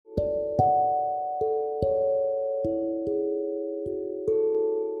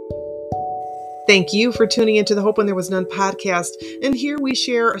Thank you for tuning into the Hope When There Was None podcast. And here we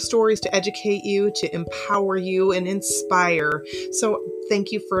share stories to educate you, to empower you, and inspire. So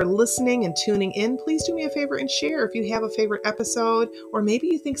thank you for listening and tuning in. Please do me a favor and share if you have a favorite episode, or maybe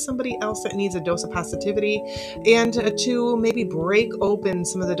you think somebody else that needs a dose of positivity, and to maybe break open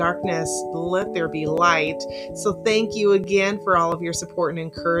some of the darkness. Let there be light. So thank you again for all of your support and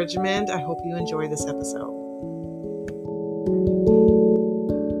encouragement. I hope you enjoy this episode.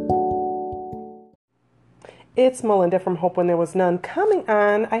 It's Melinda from Hope When There Was None. Coming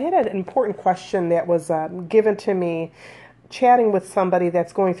on, I had an important question that was given to me chatting with somebody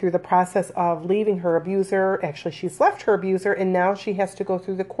that's going through the process of leaving her abuser. Actually, she's left her abuser, and now she has to go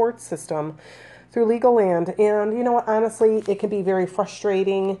through the court system, through legal land. And you know what, honestly, it can be very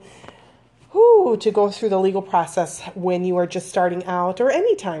frustrating to go through the legal process when you are just starting out, or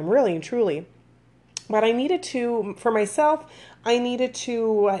any time, really and truly. But I needed to, for myself, I needed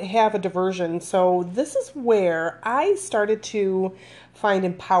to have a diversion. So this is where I started to find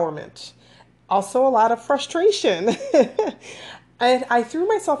empowerment. Also a lot of frustration. And I threw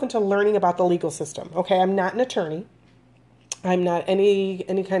myself into learning about the legal system. Okay, I'm not an attorney. I'm not any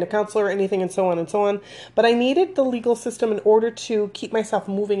kind of counselor or anything, and so on and so on. But I needed the legal system in order to keep myself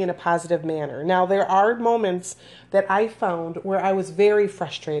moving in a positive manner. Now, there are moments that I found where I was very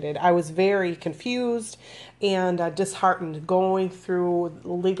frustrated. I was very confused and disheartened going through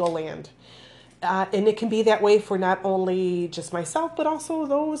legal land. And it can be that way for not only just myself, but also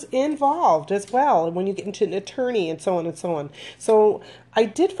those involved as well. When you get into an attorney and so on and so on. So I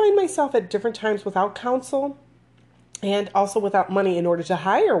did find myself at different times without counsel, and also without money in order to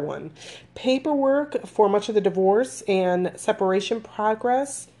hire one. Paperwork for much of the divorce and separation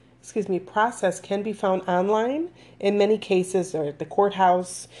process can be found online in many cases, or at the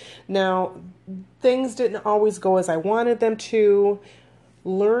courthouse. Now, things didn't always go as I wanted them to.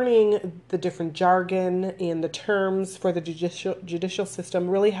 Learning the different jargon and the terms for the judicial system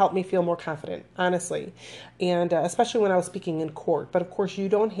really helped me feel more confident, honestly, and especially when I was speaking in court. But of course, you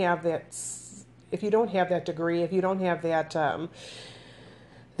don't have that. If you don't have that degree, if you don't have that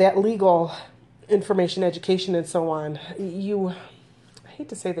that legal information, education, and so on, I hate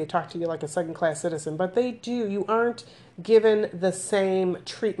to say they talk to you like a second-class citizen, but they do. You aren't given the same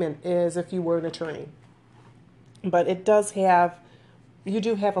treatment as if you were an attorney. But you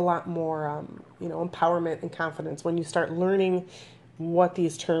do have a lot more, empowerment and confidence when you start learning what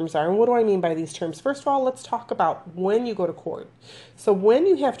these terms are. And what do I mean by these terms? First of all, let's talk about when you go to court. So when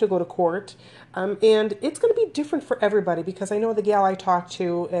you have to go to court, and it's going to be different for everybody, because I know the gal I talked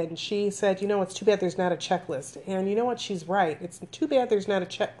to, and she said, it's too bad there's not a checklist. And you know what? She's right. It's too bad there's not a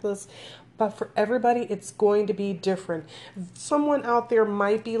checklist. But for everybody, it's going to be different. Someone out there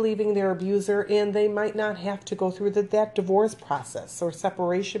might be leaving their abuser, and they might not have to go through that divorce process or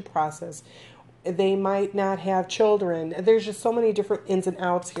separation process. They might not have children. There's just so many different ins and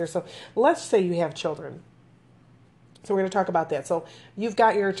outs here. So let's say you have children. So we're going to talk about that. So you've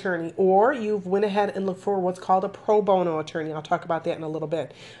got your attorney, or you've went ahead and looked for what's called a pro bono attorney. I'll talk about that in a little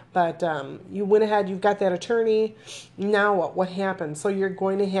bit. But you went ahead, you've got that attorney. Now what? What happens? So you're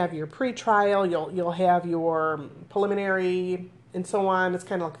going to have your pre-trial. You'll have your preliminary and so on. It's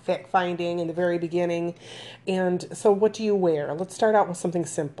kind of like fact finding in the very beginning. And so what do you wear? Let's start out with something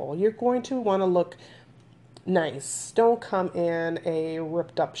simple. You're going to want to look nice. Don't come in a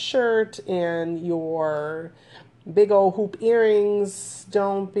ripped up shirt and your big old hoop earrings.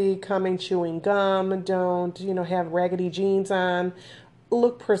 Don't be coming chewing gum. Don't, have raggedy jeans on.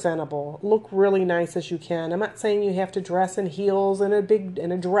 Look presentable. Look really nice as you can. I'm not saying you have to dress in heels and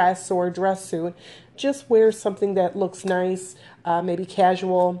a dress or a dress suit. Just wear something that looks nice, maybe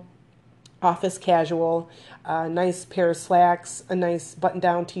casual, office casual, a nice pair of slacks, a nice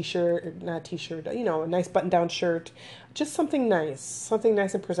button-down a nice button-down shirt. Just something nice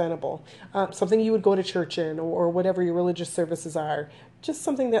and presentable. Something you would go to church in, or whatever your religious services are. Just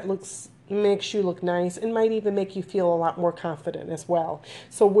something that makes you look nice and might even make you feel a lot more confident as well.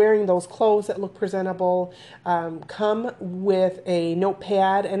 So wearing those clothes that look presentable, come with a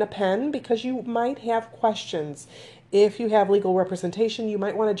notepad and a pen, because you might have questions. If you have legal representation, you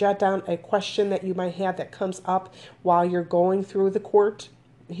might want to jot down a question that you might have that comes up while you're going through the court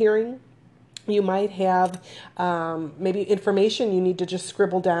hearing. You might have maybe information you need to just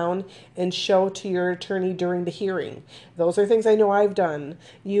scribble down and show to your attorney during the hearing. Those are things I know I've done.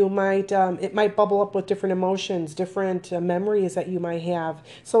 You might it might bubble up with different emotions, different memories that you might have.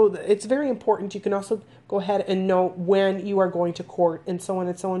 So it's very important. You can also go ahead and note when you are going to court, and so on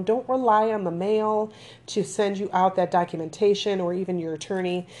and so on. Don't rely on the mail to send you out that documentation, or even your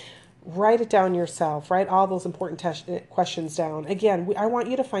attorney. Write it down yourself. Write all those important questions down. Again, I want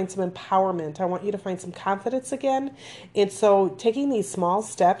you to find some empowerment. I want you to find some confidence again. And so taking these small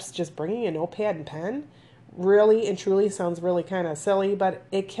steps, just bringing a notepad and pen, really and truly sounds really kind of silly, but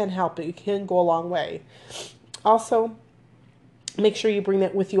it can help. It can go a long way. Also, make sure you bring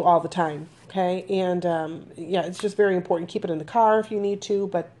that with you all the time. Okay. And yeah, it's just very important. Keep it in the car if you need to,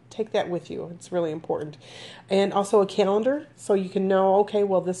 but take that with you. It's really important. And also a calendar so you can know, okay,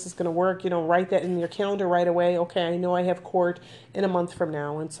 well, this is going to work. Write that in your calendar right away. Okay, I know I have court in a month from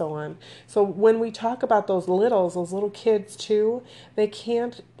now, and so on. So when we talk about those little kids too, they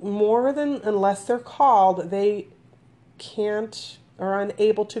can't, more than unless they're called, they can't or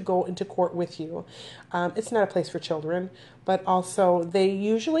unable to go into court with you. It's not a place for children, but also they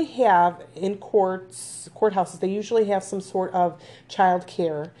usually have in courthouses, they usually have some sort of child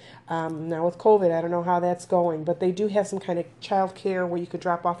care. Now with COVID, I don't know how that's going, but they do have some kind of child care where you could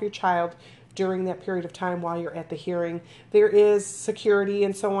drop off your child during that period of time while you're at the hearing. There is security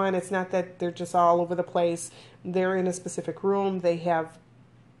and so on. It's not that they're just all over the place. They're in a specific room. They have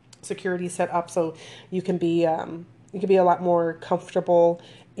security set up so you can be a lot more comfortable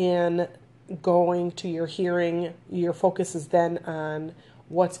in going to your hearing. Your focus is then on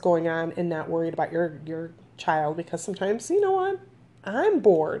what's going on and not worried about your child, because sometimes, I'm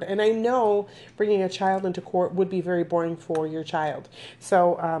bored, and I know bringing a child into court would be very boring for your child.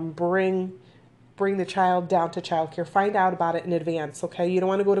 So bring the child down to childcare. Find out about it in advance, okay? You don't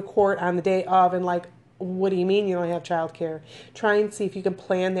want to go to court on the day of and what do you mean you don't have childcare? Try and see if you can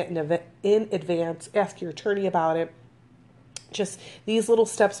plan that in advance. Ask your attorney about it. Just these little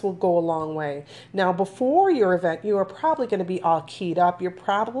steps will go a long way. Now, before your event, you are probably going to be all keyed up. You're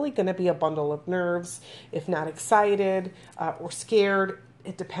probably going to be a bundle of nerves, if not excited or scared.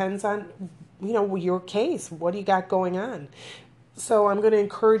 It depends on, your case. What do you got going on? So I'm going to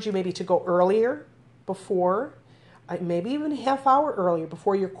encourage you maybe to go earlier before, maybe even a half hour earlier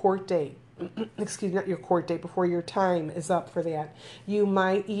before your court date. Excuse me, not your court date, before your time is up for that. You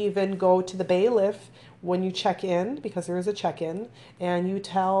might even go to the bailiff when you check in, because there is a check-in, and you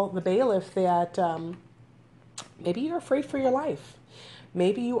tell the bailiff that maybe you're afraid for your life.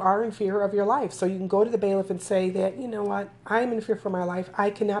 Maybe you are in fear of your life. So you can go to the bailiff and say that, you know what, I'm in fear for my life. I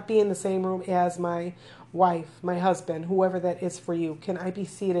cannot be in the same room as my wife, my husband, whoever that is for you. Can I be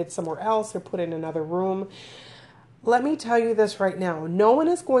seated somewhere else or put in another room? Let me tell you this right now. No one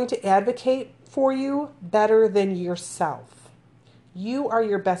is going to advocate for you better than yourself. You are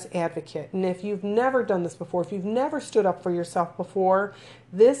your best advocate. And if you've never done this before, if you've never stood up for yourself before,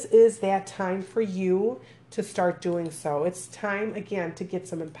 this is that time for you to start doing so. It's time, again, to get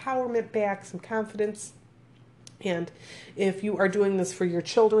some empowerment back, some confidence. And if you are doing this for your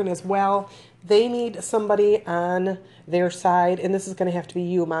children as well, they need somebody on their side. And this is going to have to be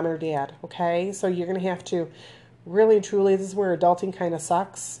you, mom or dad, okay? So you're going to have to really and truly, this is where adulting kind of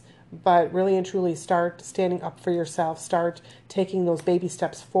sucks, but really and truly start standing up for yourself. Start taking those baby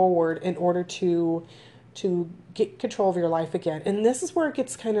steps forward in order to get control of your life again. And this is where it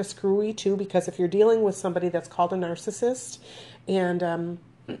gets kind of screwy too, because if you're dealing with somebody that's called a narcissist, and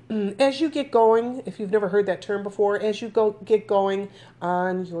as you get going, if you've never heard that term before, as you get going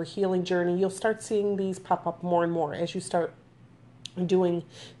on your healing journey, you'll start seeing these pop up more and more as you start doing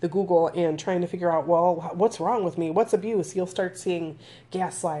the Google and trying to figure out, well, what's wrong with me? What's abuse? You'll start seeing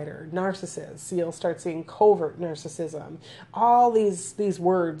gaslighter, narcissists. You'll start seeing covert narcissism. All these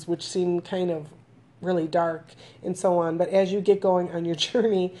words which seem kind of really dark and so on. But as you get going on your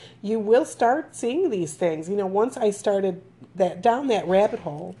journey, you will start seeing these things. Once I started down that rabbit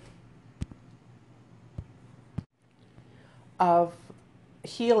hole of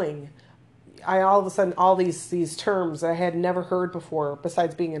healing, I all of a sudden, all these terms I had never heard before,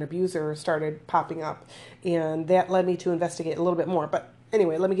 besides being an abuser, started popping up. And that led me to investigate a little bit more. But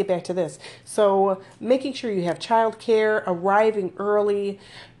anyway, let me get back to this. So making sure you have childcare, arriving early.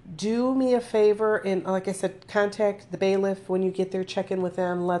 Do me a favor and, like I said, contact the bailiff when you get there, check in with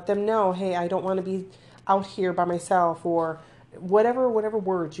them, let them know, hey, I don't want to be out here by myself, or whatever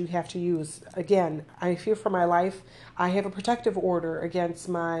words you have to use. Again, I fear for my life. I have a protective order against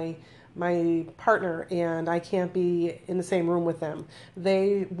my partner, and I can't be in the same room with them.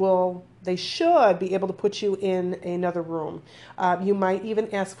 They should be able to put you in another room. You might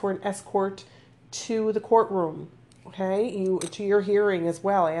even ask for an escort to the courtroom, okay? To your hearing as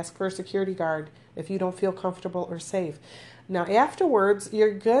well. Ask for a security guard if you don't feel comfortable or safe. Now, afterwards,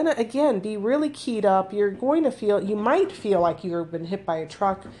 you're going to, again, be really keyed up. You might feel like you've been hit by a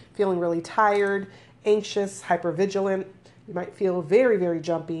truck, feeling really tired, anxious, hypervigilant. You might feel very, very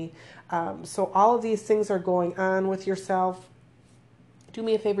jumpy. So all of these things are going on with yourself. do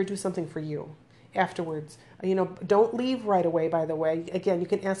me a favor, do something for you afterwards. Don't leave right away, by the way. Again, you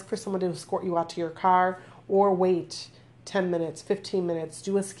can ask for someone to escort you out to your car or wait 10 minutes, 15 minutes,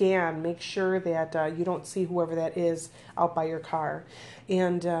 do a scan, make sure that you don't see whoever that is out by your car.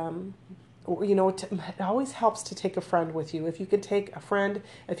 And it always helps to take a friend with you. If you could take a friend,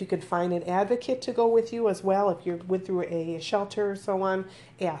 if you could find an advocate to go with you as well, if you're with through a shelter or so on,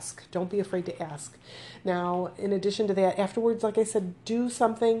 ask. Don't be afraid to ask. Now, in addition to that, afterwards, like I said, do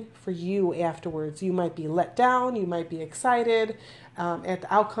something for you afterwards. You might be let down, you might be excited. At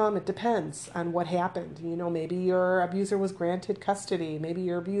the outcome, it depends on what happened. Maybe your abuser was granted custody. Maybe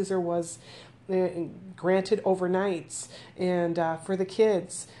your abuser was granted overnights, and for the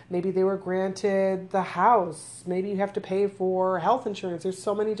kids, maybe they were granted the house. Maybe you have to pay for health insurance. There's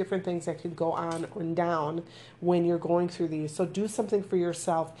so many different things that could go on and down when you're going through these. So do something for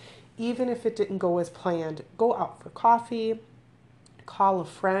yourself, even if it didn't go as planned. Go out for coffee, call a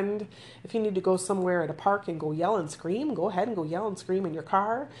friend. If you need to go somewhere at a park and go yell and scream, go ahead and go yell and scream in your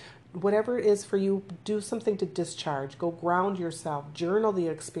car. Whatever it is for you, do something to discharge. Go ground yourself, journal the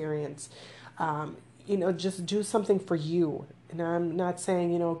experience. Just do something for you. And I'm not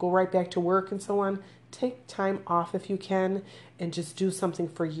saying, go right back to work and so on. Take time off if you can and just do something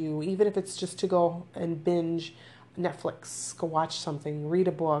for you. Even if it's just to go and binge Netflix, go watch something, read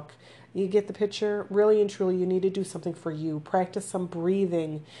a book. You get the picture? Really and truly, you need to do something for you. Practice some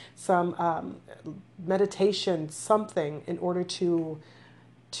breathing, some meditation, something in order to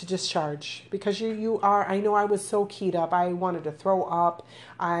discharge, because you are, I know I was so keyed up. I wanted to throw up.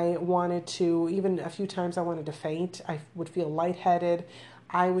 I wanted to, even a few times I wanted to faint. I would feel lightheaded.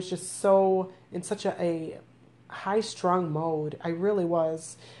 I was just so in such a high strung mode. I really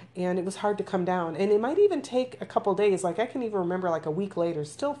was. And it was hard to come down. And it might even take a couple days. Like I can even remember like a week later,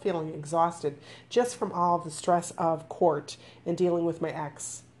 still feeling exhausted just from all of the stress of court and dealing with my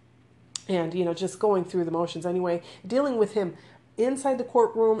ex. And, just going through the motions anyway, dealing with him inside the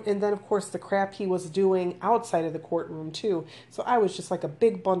courtroom, and then of course the crap he was doing outside of the courtroom too. So I was just like a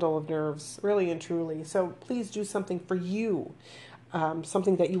big bundle of nerves, really and truly. So please do something for you,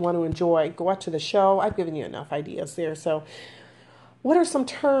 something that you want to enjoy. Go out to the show. I've given you enough ideas there. So what are some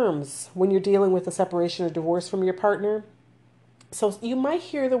terms when you're dealing with a separation or divorce from your partner? So you might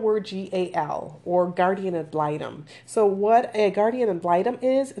hear the word GAL, or guardian ad litem. So what a guardian ad litem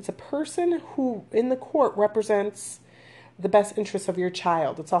is, it's a person who in the court represents the best interests of your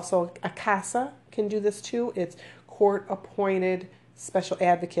child. It's also a CASA can do this too. It's court appointed special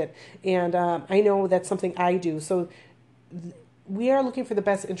advocate. And I know that's something I do. So we are looking for the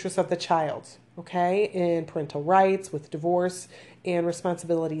best interests of the child, okay, in parental rights, with divorce and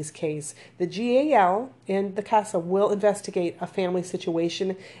responsibilities case. The GAL and the CASA will investigate a family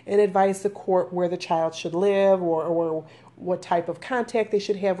situation and advise the court where the child should live, or what type of contact they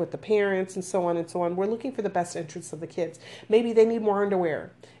should have with the parents, and so on and so on. We're looking for the best interests of the kids. Maybe they need more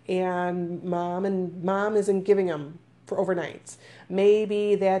underwear, and mom isn't giving them for overnights.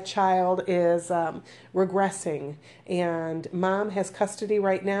 Maybe that child is regressing, and mom has custody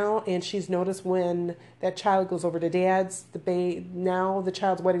right now, and she's noticed when that child goes over to dad's, now the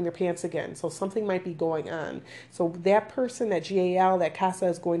child's wetting their pants again. So something might be going on. So that person, that GAL, that CASA,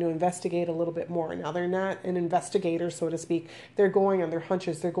 is going to investigate a little bit more. Now, they're not an investigator, so to speak. They're going on their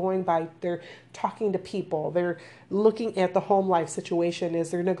hunches. They're talking to people. They're looking at the home life situation.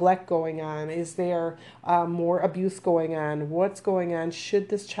 Is there neglect going on? Is there more abuse going on? What's going on? Should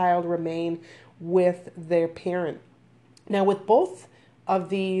this child remain with their parent? Now, with both of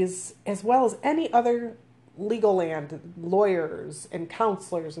these, as well as any other legal land, lawyers and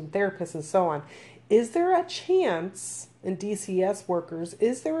counselors and therapists and so on, is there a chance, and DCS workers,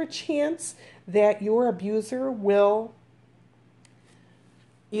 is there a chance that your abuser will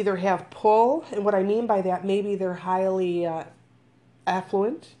either have pull, and what I mean by that, maybe they're highly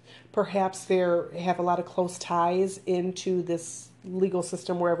affluent, perhaps they have a lot of close ties into this legal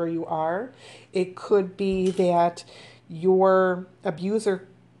system wherever you are. It could be that your abuser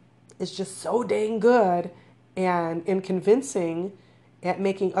is just so dang good and convincing at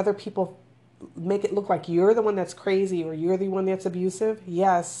making other people make it look like you're the one that's crazy or you're the one that's abusive.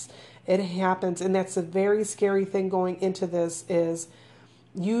 Yes, it happens, and that's a very scary thing going into this. Is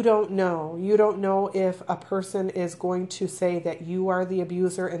you don't know if a person is going to say that you are the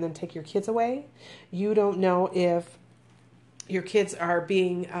abuser and then take your kids away. You don't know if your kids are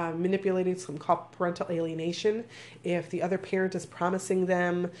being manipulated, some called parental alienation. If the other parent is promising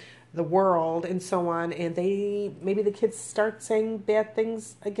them the world and so on, and maybe the kids start saying bad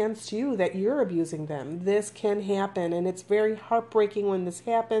things against you, that you're abusing them. This can happen, and it's very heartbreaking when this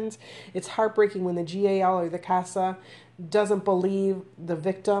happens. It's heartbreaking when the GAL or the CASA doesn't believe the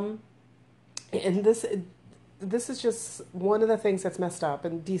victim. And this is just one of the things that's messed up.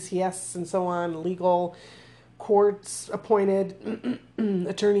 And DCS and so on, legal courts appointed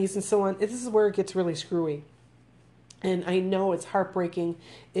attorneys and so on, this is where it gets really screwy. And I know it's heartbreaking.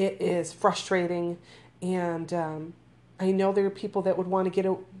 It is frustrating. And I know there are people that would want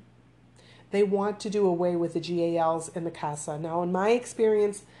to they want to do away with the GALs and the CASA. Now, in my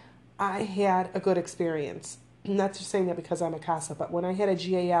experience, I had a good experience. I'm not just saying that because I'm a CASA, but when I had a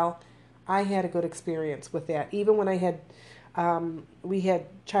GAL, I had a good experience with that. Even when we had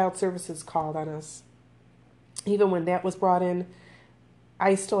child services called on us, even when that was brought in,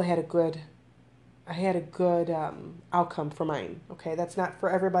 I still had a good outcome for mine. Okay, that's not for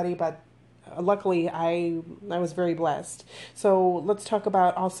everybody, but luckily I was very blessed. So let's talk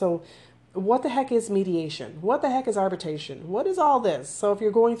about also, what the heck is mediation? What the heck is arbitration? What is all this? So if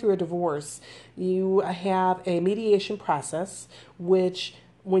you're going through a divorce, you have a mediation process, which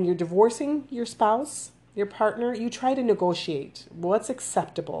when you're divorcing your spouse, your partner, you try to negotiate what's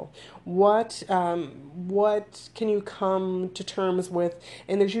acceptable, what can you come to terms with,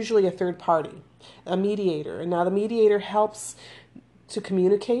 and there's usually a third party, a mediator. And now the mediator helps to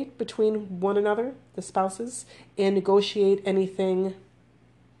communicate between one another, the spouses, and negotiate anything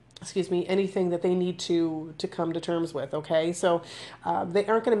that they need to come to terms with, okay? So they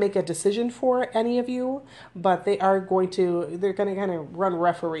aren't going to make a decision for any of you, but they're going to kind of run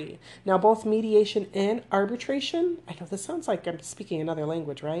referee. Now, both mediation and arbitration, I know this sounds like I'm speaking another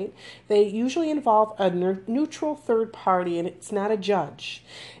language, right? They usually involve a neutral third party, and it's not a judge.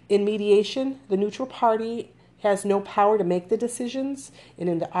 In mediation, the neutral party has no power to make the decisions, and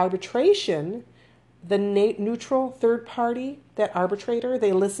in the arbitration, the neutral third party, that arbitrator,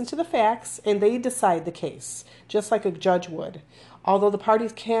 they listen to the facts and they decide the case, just like a judge would. Although the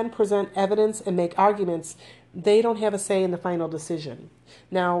parties can present evidence and make arguments, they don't have a say in the final decision.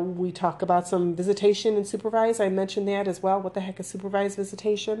 Now, we talk about some visitation and supervise. I mentioned that as well. What the heck is supervised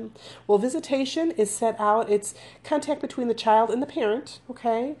visitation? Well, visitation is set out, it's contact between the child and the parent,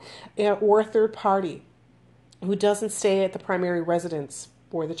 okay, or a third party who doesn't stay at the primary residence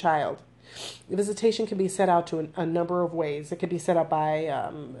for the child. The visitation can be set out to a number of ways. It could be set up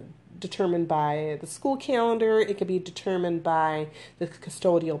determined by the school calendar. It could be determined by the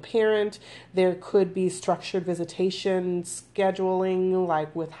custodial parent. There could be structured visitation scheduling,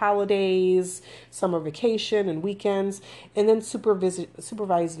 like with holidays, summer vacation, and weekends, and then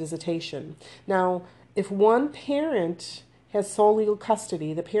supervised visitation. Now, if one parent has sole legal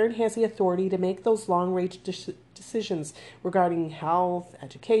custody, the parent has the authority to make those long-range decisions regarding health,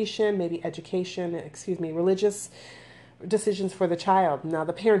 education, religious decisions for the child. Now,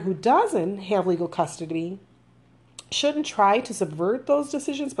 the parent who doesn't have legal custody shouldn't try to subvert those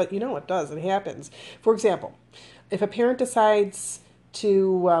decisions, but it does. It happens. For example, if a parent decides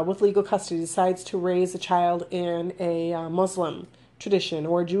with legal custody, decides to raise a child in a Muslim tradition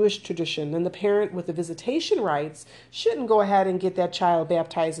or a Jewish tradition, then the parent with the visitation rights shouldn't go ahead and get that child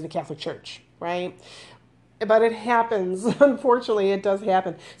baptized in a Catholic church, right? But it happens. Unfortunately, it does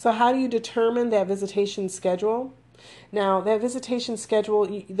happen. So how do you determine that visitation schedule? Now, that visitation schedule,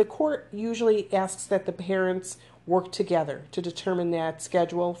 the court usually asks that the parents work together to determine that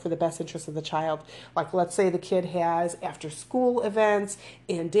schedule for the best interest of the child. Like, let's say the kid has after school events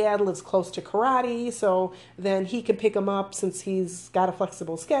and dad lives close to karate, so then he can pick him up since he's got a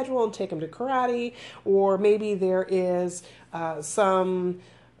flexible schedule and take him to karate. Or maybe there is some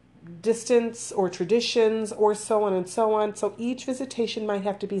distance or traditions or so on and so on. So each visitation might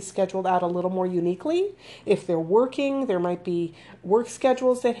have to be scheduled out a little more uniquely. If they're working, there might be work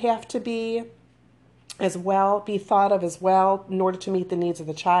schedules that have to be thought of as well in order to meet the needs of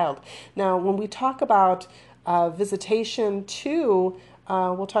the child. Now, when we talk about visitation too,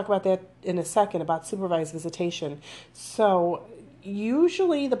 we'll talk about that in a second, about supervised visitation. So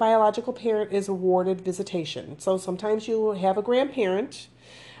usually the biological parent is awarded visitation. So sometimes you have a grandparent,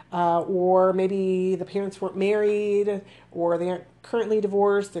 or maybe the parents weren't married, or they aren't currently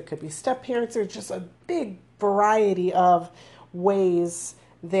divorced. There could be step parents. There's just a big variety of ways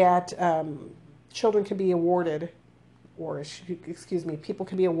that children can be awarded, people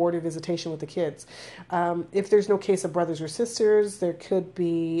can be awarded visitation with the kids. If there's no case of brothers or sisters, there could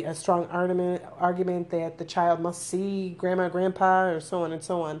be a strong argument that the child must see grandma, grandpa, or so on and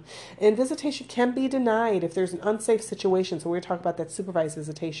so on. And visitation can be denied if there's an unsafe situation. So we're talking about that supervised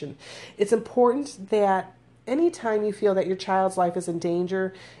visitation. It's important that anytime you feel that your child's life is in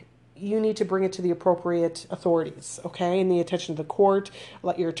danger, you need to bring it to the appropriate authorities, okay, and the attention of the court.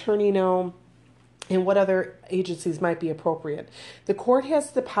 Let your attorney know, and what other agencies might be appropriate. The court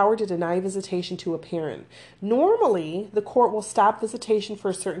has the power to deny visitation to a parent. Normally, the court will stop visitation for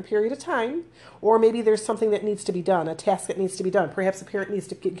a certain period of time, or maybe there's something that needs to be done, a task that needs to be done. Perhaps a parent needs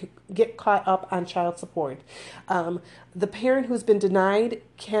to get caught up on child support. The parent who's been denied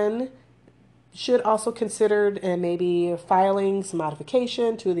should also consider and maybe filing some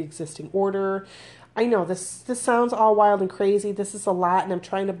modification to the existing order. I know this sounds all wild and crazy. This is a lot, and I'm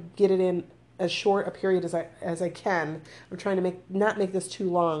trying to get it in as short a period as I can. I'm trying to not make this too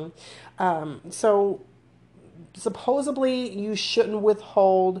long. So supposedly you shouldn't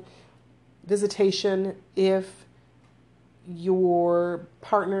withhold visitation if your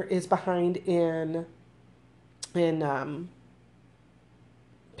partner is behind in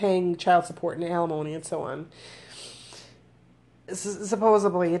paying child support and alimony and so on.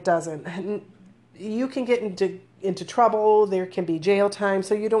 Supposedly it doesn't. You can get into trouble. There can be jail time,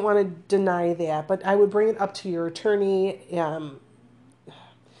 so you don't want to deny that. But I would bring it up to your attorney to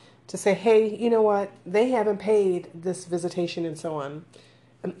say, hey, you know what? They haven't paid this visitation and so on.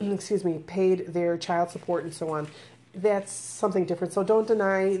 Excuse me, paid their child support and so on. That's something different. So don't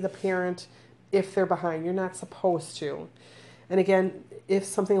deny the parent if they're behind. You're not supposed to. And again, if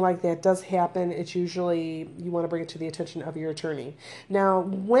something like that does happen, it's usually you want to bring it to the attention of your attorney. Now,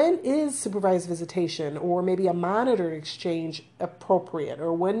 when is supervised visitation or maybe a monitored exchange appropriate,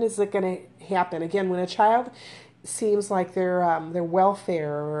 or when is it going to happen? Again, when a child seems like their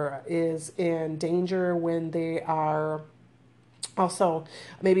welfare is in danger, when they are also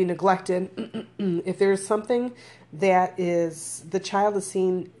maybe neglected, if there's something that is the child is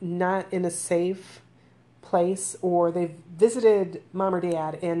seen not in a safe place, or they've visited mom or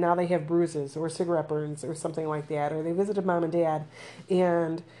dad and now they have bruises or cigarette burns or something like that, or they visited mom and dad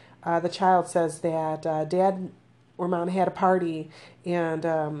and the child says that dad or mom had a party and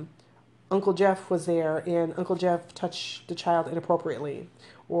Uncle Jeff was there and Uncle Jeff touched the child inappropriately,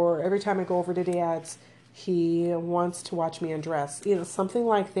 or every time I go over to dad's he wants to watch me undress, something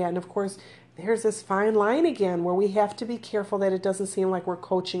like that. And of course there's this fine line again where we have to be careful that it doesn't seem like we're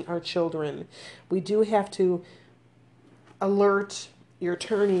coaching our children. We do have to alert your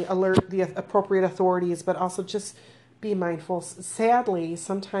attorney, alert the appropriate authorities, but also just be mindful. Sadly,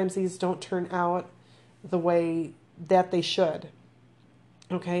 sometimes these don't turn out the way that they should.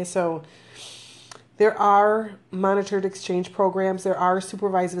 Okay, so there are monitored exchange programs. There are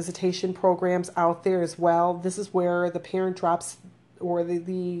supervised visitation programs out there as well. This is where the parent drops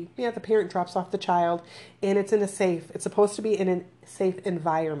the parent drops off the child, and it's supposed to be in a safe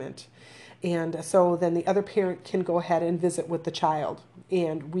environment. And so then the other parent can go ahead and visit with the child.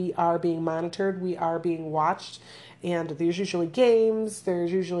 And we are being monitored, we are being watched, and there's usually games,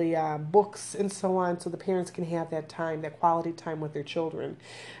 there's usually books and so on, so the parents can have that time, that quality time with their children.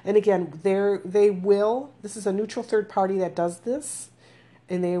 And again, this is a neutral third party that does this,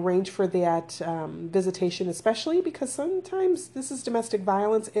 and they arrange for that visitation, especially because sometimes this is domestic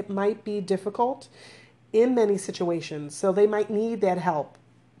violence. It might be difficult in many situations, so they might need that help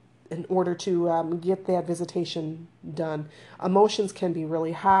in order to get that visitation done. Emotions can be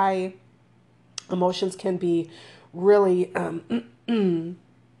really high. Emotions can be really,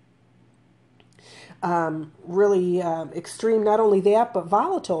 really extreme. Not only that, but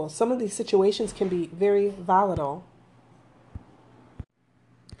volatile. Some of these situations can be very volatile.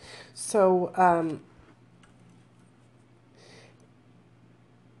 So,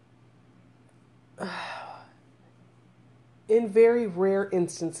 in very rare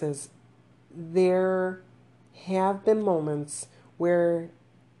instances, there have been moments where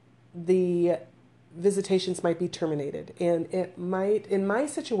the visitations might be terminated. And it might, in my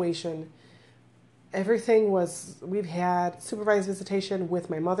situation, we've had supervised visitation with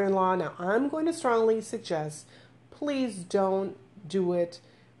my mother-in-law. Now, I'm going to strongly suggest, please don't do it.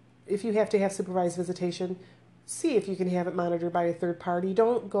 If you have to have supervised visitation, see if you can have it monitored by a third party.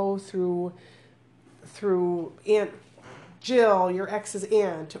 Don't go through Aunt Jill, your ex's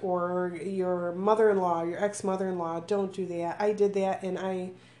aunt, or your mother-in-law, your ex-mother-in-law. Don't do that. I did that,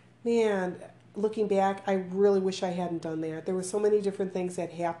 and looking back, I really wish I hadn't done that. There were so many different things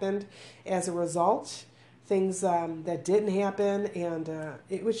that happened as a result, things that didn't happen, and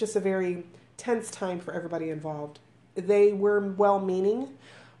it was just a very tense time for everybody involved. They were well-meaning,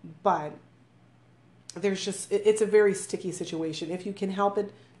 but it's a very sticky situation. If you can help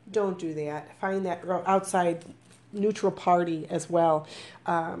it, don't do that. Find that outside neutral party as well.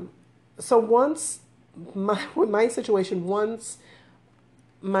 So once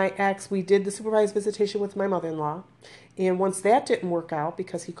my ex, we did the supervised visitation with my mother-in-law. And once that didn't work out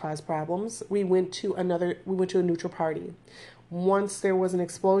because he caused problems, we went to a neutral party. Once there was an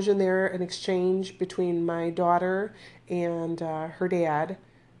explosion there, an exchange between my daughter and her dad,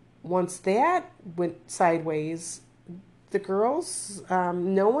 once that went sideways, the girls,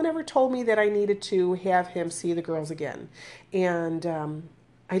 no one ever told me that I needed to have him see the girls again. And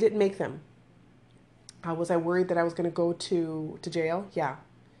I didn't make them. Was I worried that I was going to go to jail? Yeah.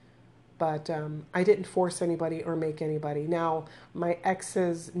 But I didn't force anybody or make anybody. Now, my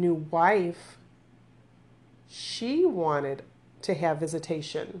ex's new wife, she wanted to have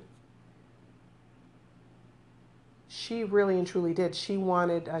visitation. She really and truly did. She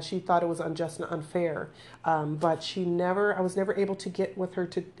wanted, she thought it was unjust and unfair. But I was never able to get with her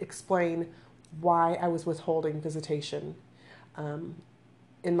to explain why I was withholding visitation.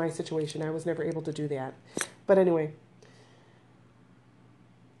 In my situation, I was never able to do that. But anyway,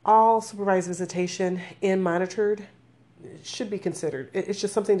 all supervised visitation and monitored should be considered. It's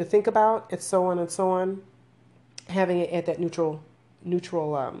just something to think about. It's so on and so on. Having it at that neutral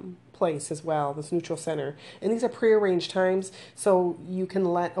place as well, this neutral center. And these are prearranged times, so you can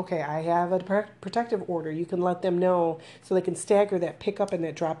I have a protective order. You can let them know so they can stagger that pickup and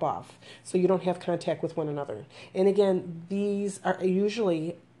that drop off so you don't have contact with one another. And again, these are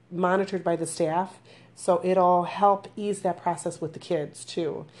usually monitored by the staff, so it'll help ease that process with the kids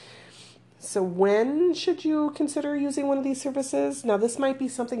too. So when should you consider using one of these services? Now, this might be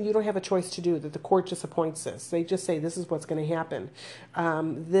something you don't have a choice to do, that the court just appoints this. They just say this is what's going to happen.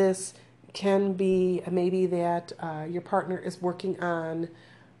 This can be maybe that your partner is working on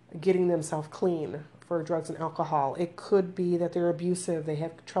getting themselves clean for drugs and alcohol. It could be that they're abusive. They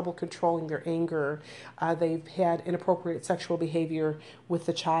have trouble controlling their anger. They've had inappropriate sexual behavior with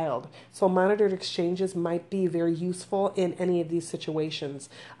the child. So monitored exchanges might be very useful in any of these situations.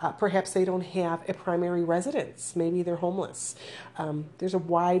 Perhaps they don't have a primary residence. Maybe they're homeless. There's a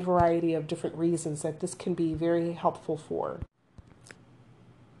wide variety of different reasons that this can be very helpful for.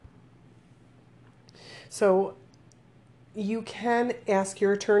 So you can ask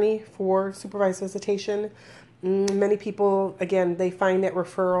your attorney for supervised visitation. Many people, again, they find that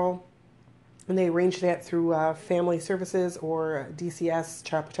referral and they arrange that through family services or DCS,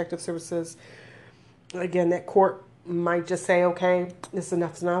 Child Protective Services. Again, that court might just say, okay, this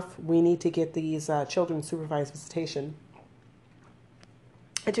is enough. We need to get these children supervised visitation.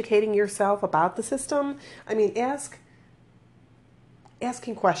 Educating yourself about the system. I mean,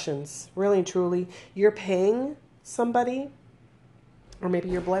 asking questions, really and truly. You're paying somebody, or maybe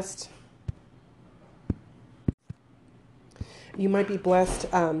you're blessed. You might be blessed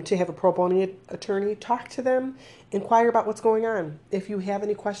to have a pro bono attorney. Talk to them, inquire about what's going on. If you have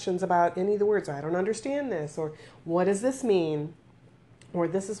any questions about any of the words, I don't understand this, or what does this mean, or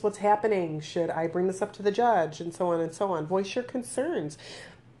this is what's happening, should I bring this up to the judge, and so on and so on. Voice your concerns.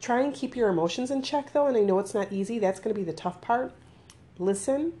 Try and keep your emotions in check, though, and I know it's not easy. That's going to be the tough part.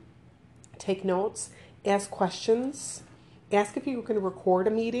 Listen, take notes, ask questions, ask if you can record a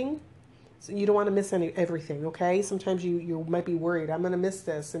meeting. So you don't want to miss everything, okay? Sometimes you might be worried, I'm going to miss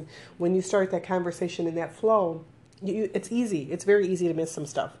this. And when you start that conversation in that flow, it's easy. It's very easy to miss some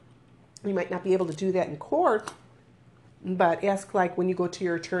stuff. You might not be able to do that in court, but ask when you go to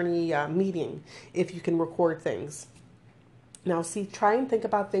your attorney meeting if you can record things. Now, try and think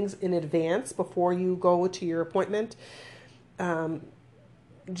about things in advance before you go to your appointment.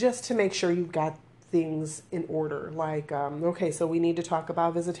 Just to make sure you've got things in order. Okay, so we need to talk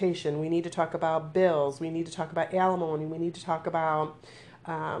about visitation. We need to talk about bills. We need to talk about alimony. We need to talk about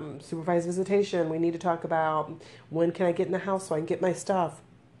supervised visitation. We need to talk about when can I get in the house so I can get my stuff.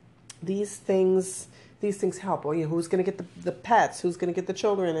 These things help. Well, who's going to get the pets? Who's going to get the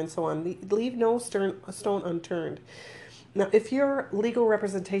children, and so on. Leave no stone unturned. Now, if your legal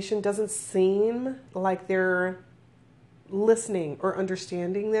representation doesn't seem like they're listening or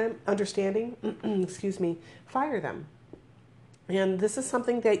understanding, fire them. And this is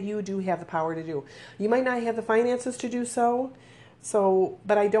something that you do have the power to do. You might not have the finances to do so,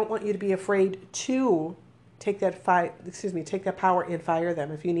 but I don't want you to be afraid to take that power and fire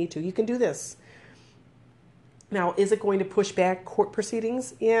them if you need to. You can do this. Now, is it going to push back court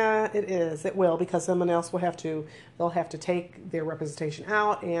proceedings? Yeah, it is. It will, because someone else they'll have to take their representation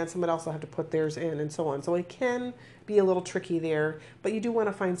out, and someone else will have to put theirs in, and so on. So it can be a little tricky there, but you do want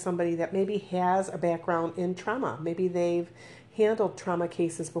to find somebody that maybe has a background in trauma. Maybe they've handled trauma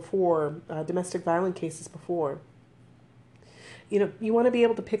cases before, domestic violence cases before. You want to be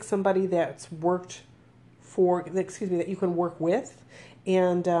able to pick somebody that you can work with,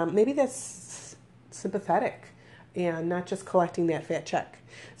 and maybe that's sympathetic. and not just collecting that fat check.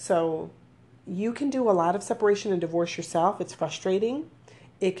 So you can do a lot of separation and divorce yourself. It's frustrating.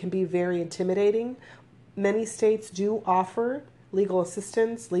 It can be very intimidating. Many states do offer legal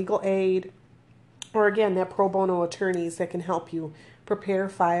assistance, legal aid, or again, that pro bono attorneys that can help you prepare,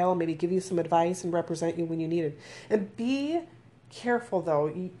 file, maybe give you some advice and represent you when you need it. And be careful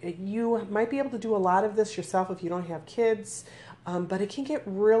though. You might be able to do a lot of this yourself if you don't have kids, but it can get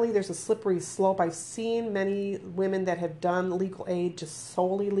really, there's a slippery slope. I've seen many women that have done legal aid, just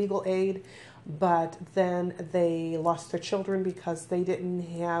solely legal aid, but then they lost their children because they didn't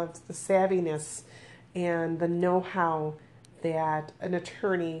have the savviness and the know-how that an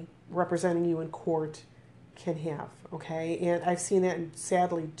attorney representing you in court can have. Okay, and I've seen that in,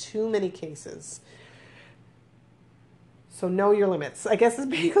 sadly, too many cases. So know your limits. I guess is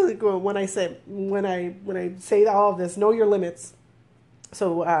basically when I say all of this. Know your limits.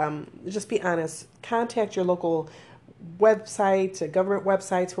 So just be honest. Contact your local website, government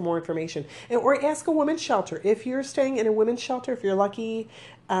websites for more information, or ask a women's shelter. If you're staying in a women's shelter, if you're lucky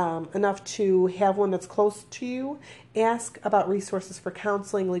enough to have one that's close to you, ask about resources for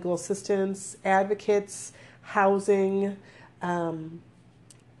counseling, legal assistance, advocates, housing,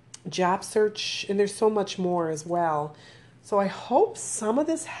 job search, and there's so much more as well. So I hope some of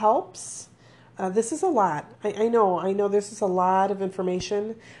this helps. This is a lot. I know this is a lot of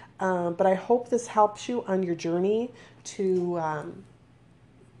information, but I hope this helps you on your journey to,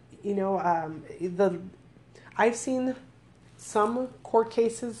 I've seen some court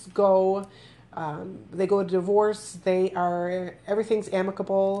cases go, they go to divorce, everything's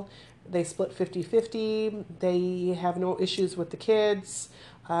amicable, they split 50-50, they have no issues with the kids,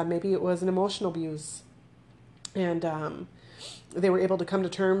 maybe it was an emotional abuse, and they were able to come to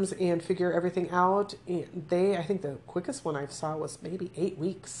terms and figure everything out. I think the quickest one I saw was maybe 8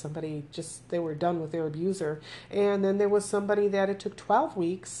 weeks. They were done with their abuser. And then there was somebody that it took 12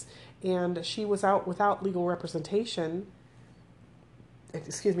 weeks and she was out without legal representation.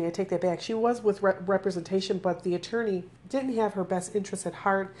 Excuse me, I take that back. She was with representation, but the attorney didn't have her best interests at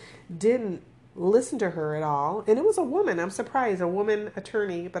heart, didn't listen to her at all. And it was a woman. I'm surprised, a woman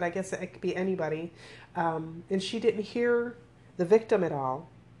attorney, but I guess it could be anybody. And she didn't hear the victim at all.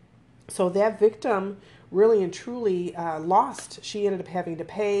 So that victim really and truly lost. She ended up having to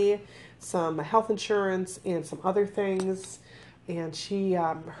pay some health insurance and some other things. And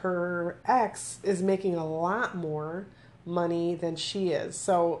her ex is making a lot more money than she is.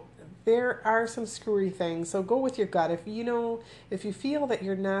 So there are some screwy things. So go with your gut. If you feel that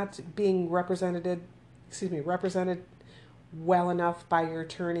you're not being represented well enough by your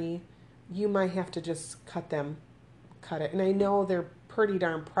attorney, you might have to just cut it. And I know they're pretty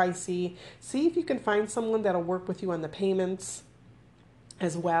darn pricey. See if you can find someone that'll work with you on the payments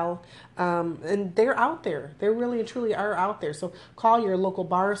as well. And they're out there. They really and truly are out there. So call your local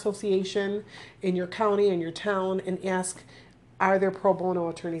bar association in your county, in your town, and ask, are there pro bono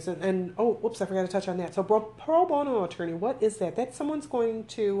attorneys? And oh, whoops, I forgot to touch on that. So pro bono attorney, what is that? That's someone's going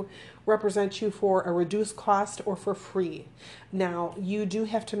to represent you for a reduced cost or for free. Now, you do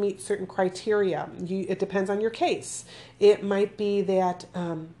have to meet certain criteria. It depends on your case. It might be that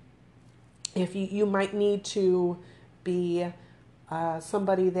if you might need to be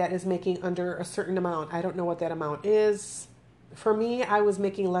somebody that is making under a certain amount. I don't know what that amount is. For me, I was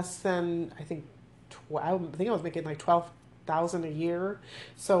making less than, I think I was making like $12,000 a year.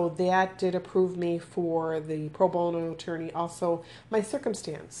 So that did approve me for the pro bono attorney. Also, my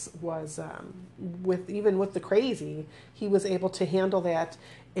circumstance was with the crazy, he was able to handle that.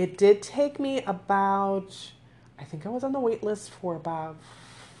 It did take me about, I think I was on the wait list for about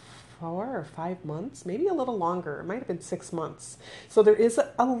 4 or 5 months, maybe a little longer. It might have been 6 months. So there is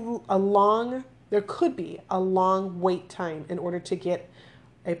there could be a long wait time in order to get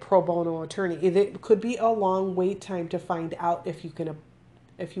a pro bono attorney. It could be a long wait time to find out if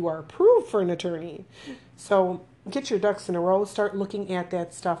you are approved for an attorney. So get your ducks in a row. Start looking at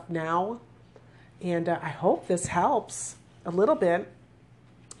that stuff now. And I hope this helps a little bit.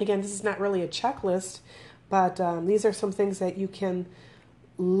 Again, this is not really a checklist, but these are some things that you can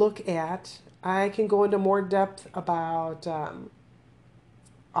look at. I can go into more depth about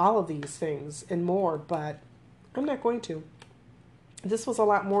all of these things and more, but I'm not going to. This was a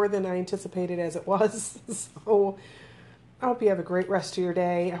lot more than I anticipated as it was. So I hope you have a great rest of your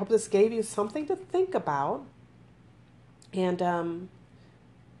day. I hope this gave you something to think about. And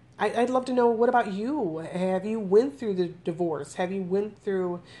I'd love to know, what about you? Have you went through the divorce? Have you went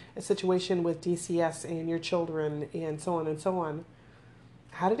through a situation with DCS and your children and so on and so on?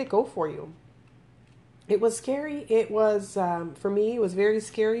 How did it go for you? It was scary. It was, for me, it was very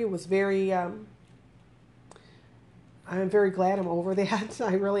scary. It was very I'm very glad I'm over that.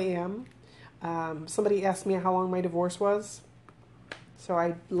 I really am. Somebody asked me how long my divorce was. So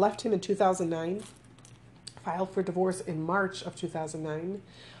I left him in 2009, filed for divorce in March of 2009.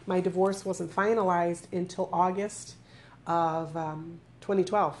 My divorce wasn't finalized until August of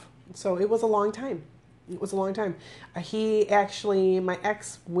 2012. So it was a long time. It was a long time. My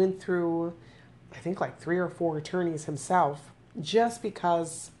ex went through, I think, like 3 or 4 attorneys himself, just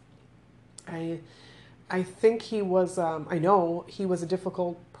because I, I think I know he was a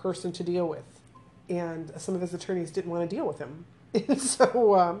difficult person to deal with, and some of his attorneys didn't want to deal with him. And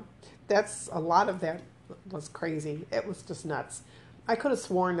so that's a lot of that was crazy. It was just nuts. I could have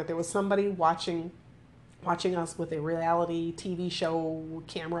sworn that there was somebody watching us with a reality TV show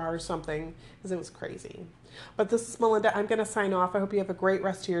camera or something, because it was crazy. But this is Melinda. I'm going to sign off. I hope you have a great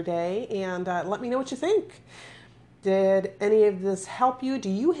rest of your day, and let me know what you think. Did any of this help you? Do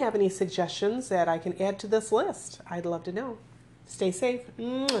you have any suggestions that I can add to this list? I'd love to know. Stay safe.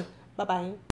 Bye-bye.